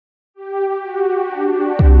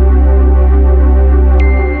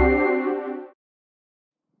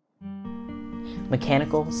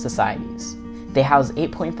Mechanical societies. They house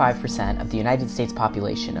 8.5% of the United States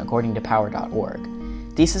population according to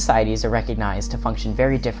power.org. These societies are recognized to function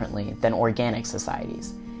very differently than organic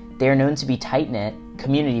societies. They are known to be tight-knit,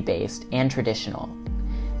 community-based, and traditional.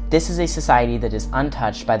 This is a society that is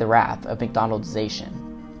untouched by the wrath of McDonaldization.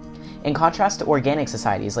 In contrast to organic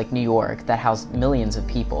societies like New York that house millions of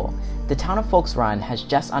people, the town of Fulks has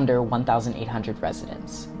just under 1,800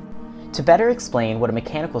 residents. To better explain what a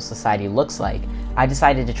mechanical society looks like, I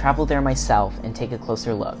decided to travel there myself and take a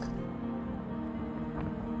closer look.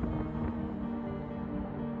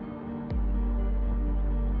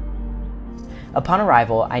 Upon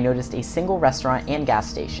arrival, I noticed a single restaurant and gas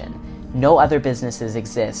station. No other businesses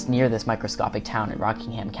exist near this microscopic town in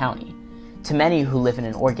Rockingham County. To many who live in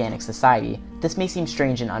an organic society, this may seem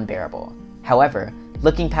strange and unbearable. However,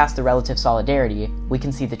 looking past the relative solidarity, we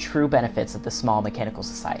can see the true benefits of the small mechanical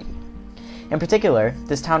society. In particular,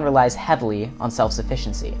 this town relies heavily on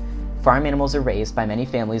self-sufficiency. Farm animals are raised by many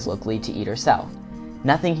families locally to eat or sell.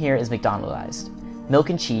 Nothing here is McDonaldized. Milk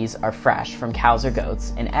and cheese are fresh from cows or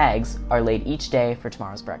goats, and eggs are laid each day for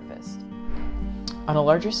tomorrow's breakfast. On a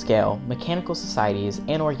larger scale, mechanical societies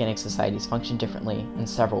and organic societies function differently in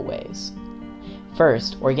several ways.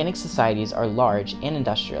 First, organic societies are large and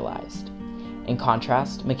industrialized. In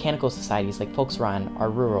contrast, mechanical societies like Fulks are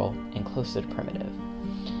rural and closer to primitive.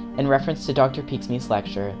 In reference to Dr. Peaksme's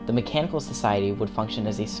lecture, the mechanical society would function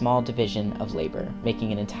as a small division of labor,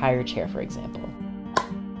 making an entire chair, for example.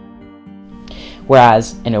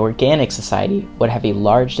 Whereas an organic society would have a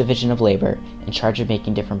large division of labor in charge of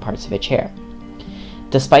making different parts of a chair.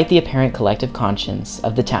 Despite the apparent collective conscience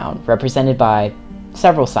of the town, represented by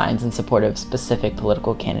several signs in support of specific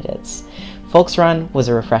political candidates, Fulks was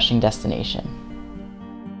a refreshing destination.